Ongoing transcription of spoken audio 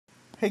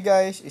Hey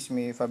guys, it's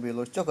me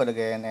Fabulous Joker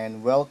again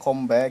and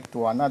welcome back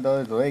to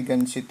another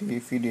Dragon City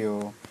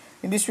video.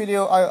 In this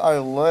video, I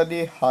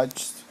already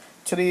hatched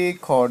 3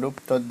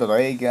 corrupted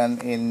dragon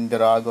in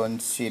Dragon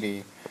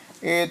City.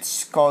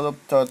 It's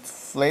corrupted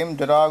flame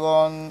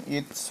dragon,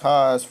 it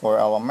has 4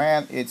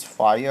 element, it's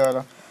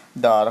fire,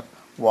 dark,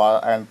 war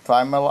and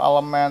primal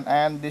element,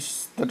 and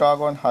this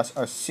dragon has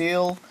a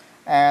shield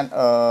and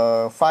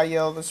a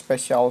fire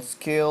special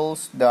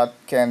skills that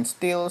can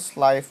steal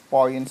life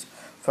points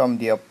from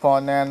the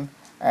opponent.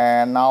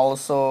 And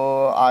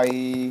also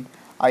I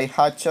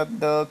hatched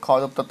the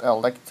corrupted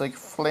electric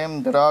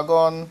flame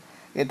dragon.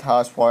 It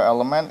has 4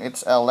 elements.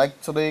 It's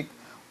electric,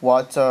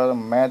 water,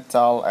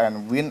 metal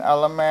and wind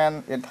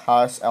element. It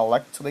has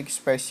electric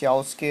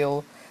special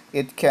skill.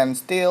 It can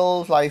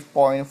steal life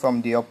point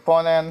from the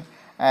opponent.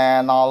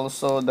 And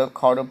also the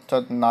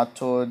corrupted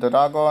nature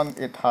dragon.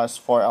 It has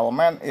 4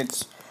 elements.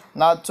 It's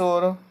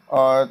nature,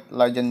 earth,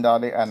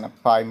 legendary and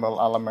primal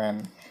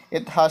element.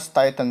 It has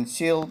Titan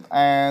Shield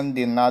and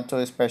the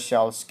Nature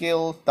special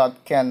skill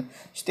that can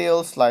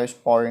steal slash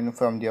point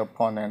from the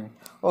opponent.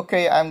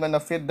 Okay, I'm gonna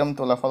feed them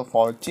to level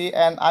 40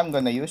 and I'm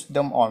gonna use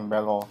them on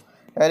battle.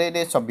 Here it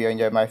is, hope you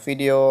enjoy my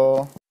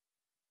video.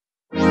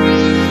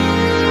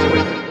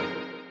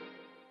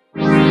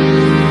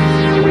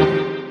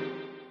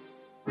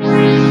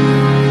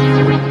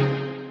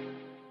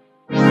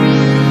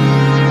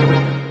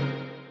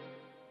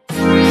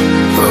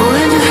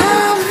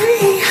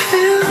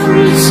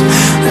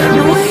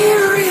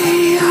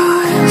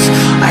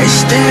 I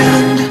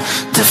stand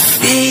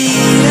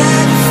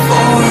defeated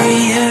for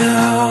you.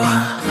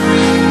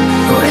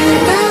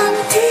 With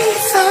empty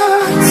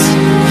thoughts,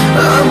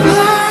 a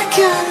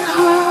blackened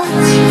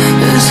heart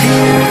is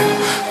here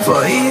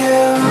for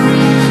you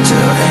to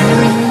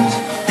end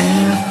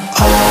in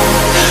all.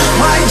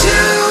 Why do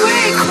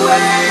we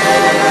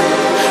quit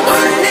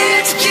when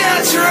it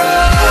gets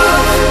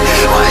rough?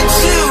 Why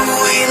do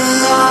we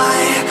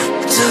lie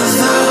to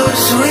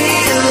those we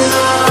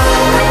love?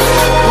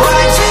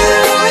 Why do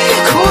we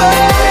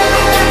quit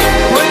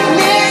when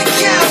it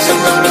gets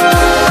rough?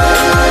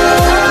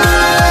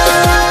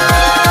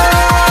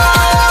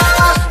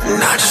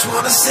 And I just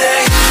wanna say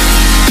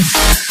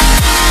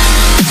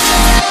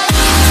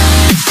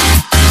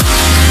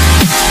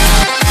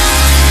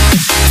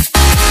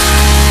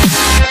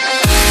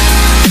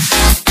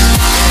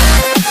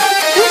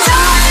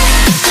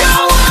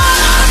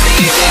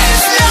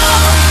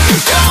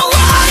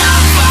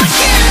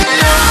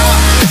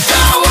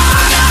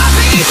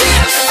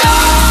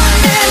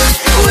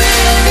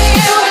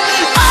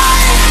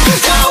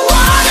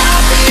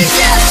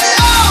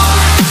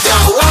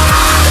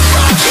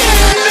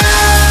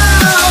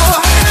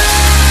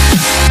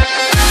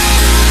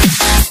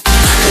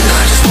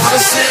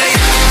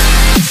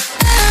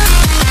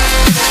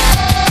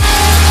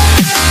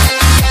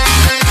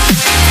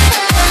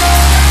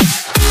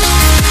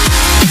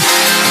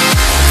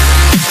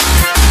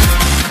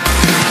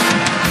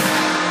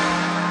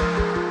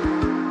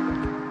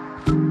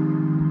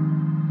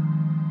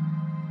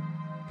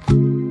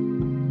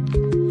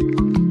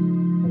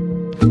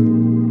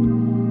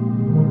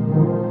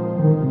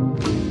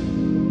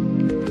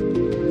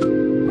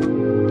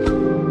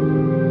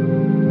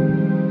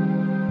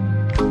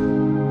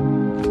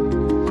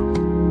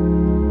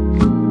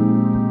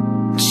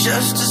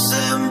just a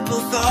simple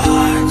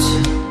thought.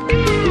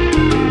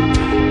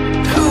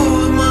 Who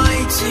am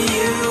I to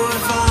you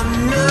if I'm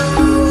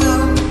new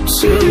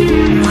to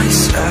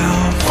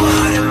myself?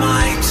 What am I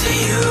to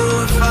you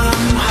if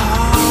I'm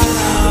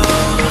hollow?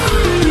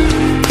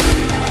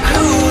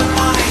 Who am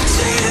I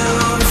to you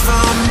if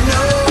I'm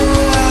no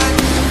one?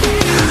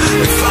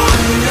 If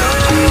I'm no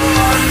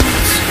one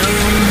to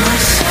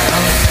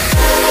myself?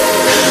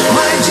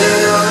 Why do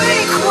we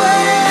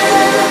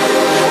quit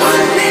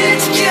when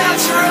it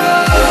gets rough?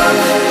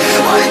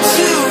 Why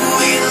do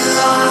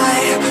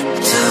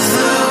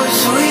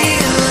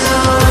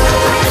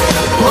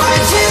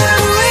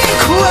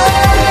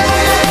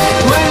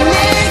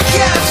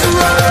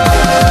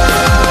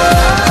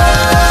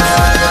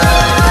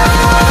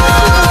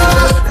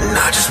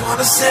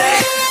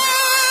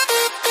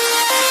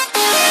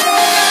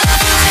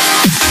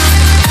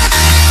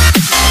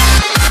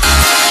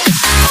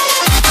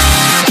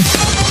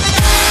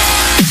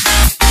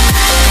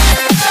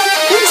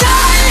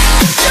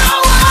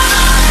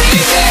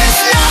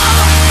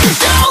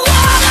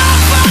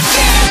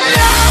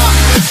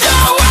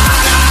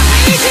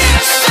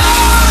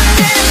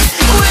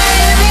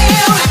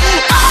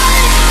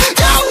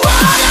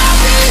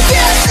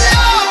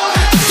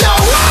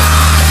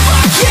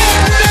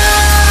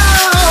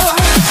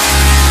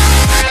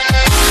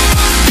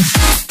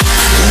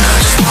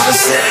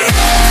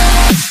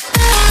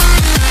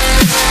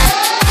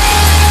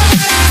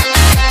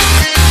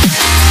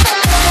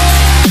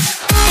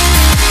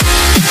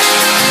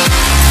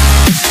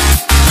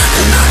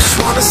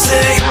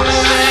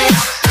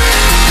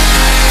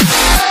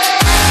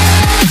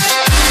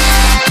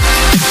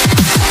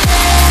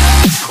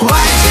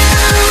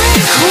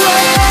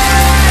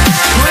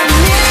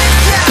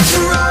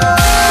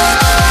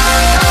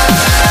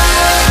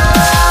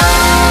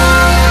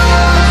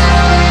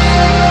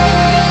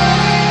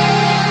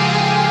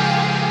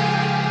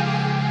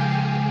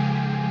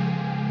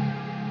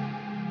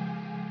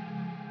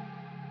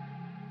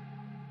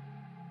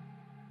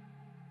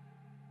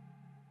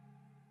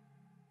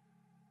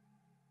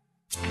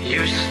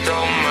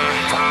stole my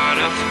heart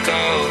of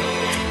gold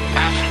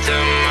after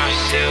my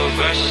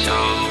silver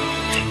soul.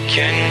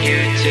 Can you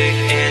dig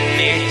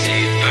any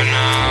deeper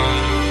now?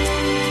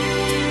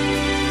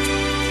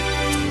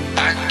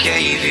 I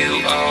gave you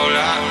all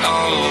I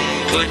own,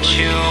 put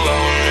you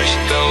on this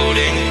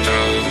golden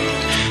throne,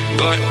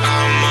 but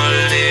I'm a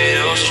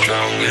little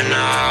stronger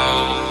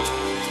now.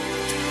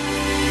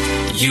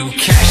 You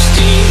cashed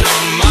in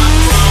on my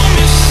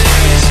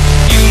promises.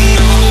 You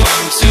know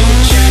I'm too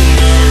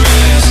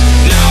generous.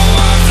 Now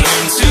I've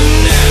learned to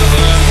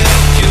never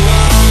help you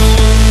out,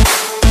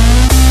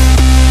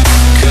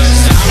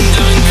 'cause I'm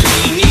done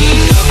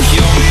cleaning up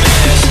your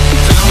mess.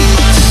 Found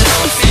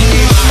myself in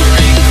my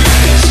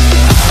regrets.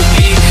 I've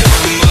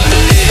become a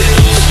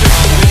little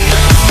stronger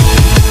now.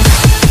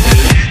 A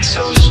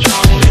little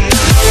stronger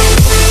now.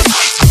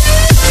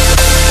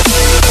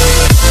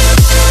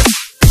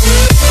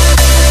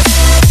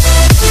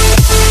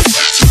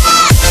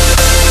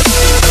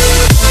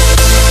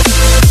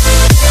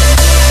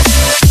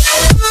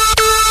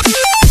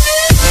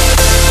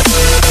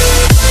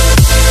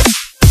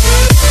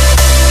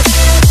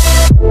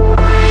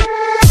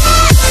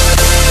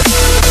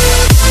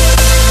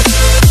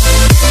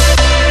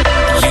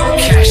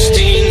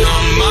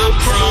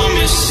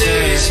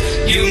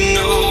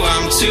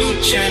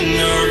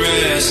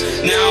 Generous.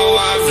 Now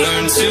I've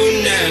learned to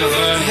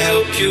never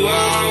help you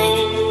out,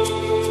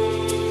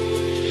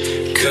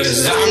 'cause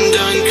I'm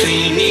done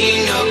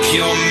cleaning up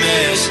your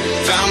mess.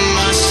 Found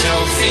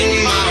myself in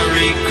my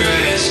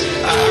regrets.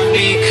 I've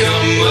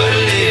become a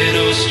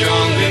little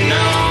stronger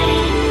now.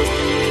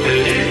 A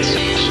little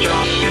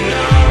stronger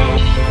now.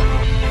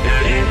 A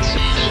little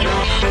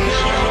stronger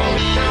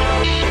now.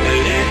 A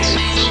little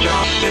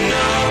stronger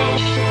now.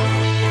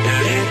 A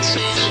little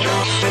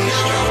stronger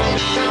now.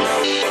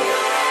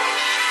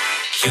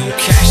 You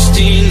cashed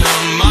in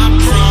on my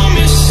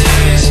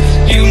promises.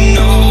 You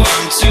know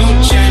I'm too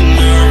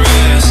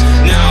generous.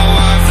 Now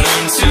I've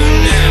learned to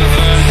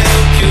never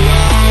help you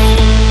out,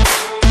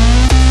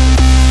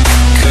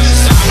 'cause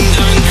I'm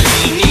done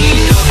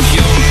cleaning up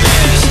your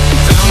mess.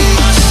 Found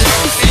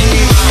myself in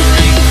my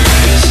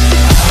regrets.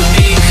 I've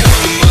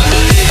become a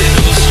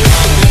little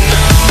stronger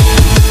now.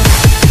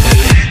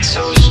 A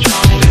little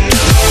stronger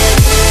now.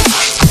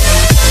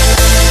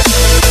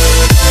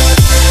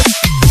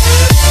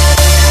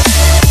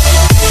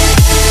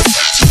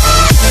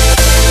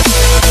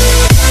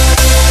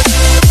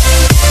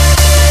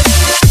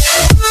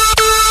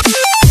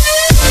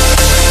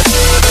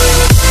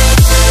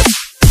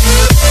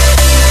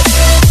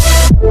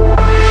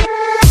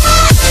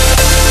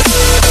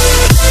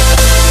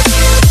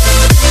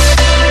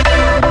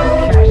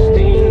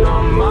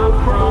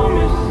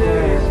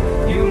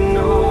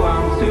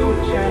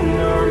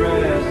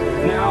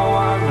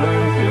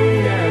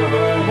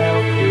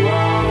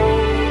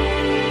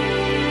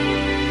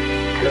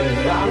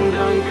 I'm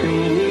done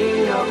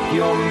cleaning up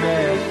your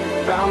mess.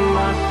 Found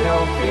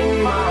myself in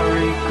my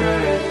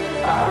regrets.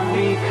 I've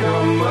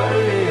become a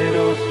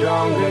little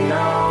stronger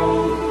now.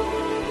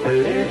 A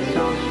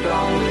little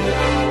stronger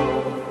now.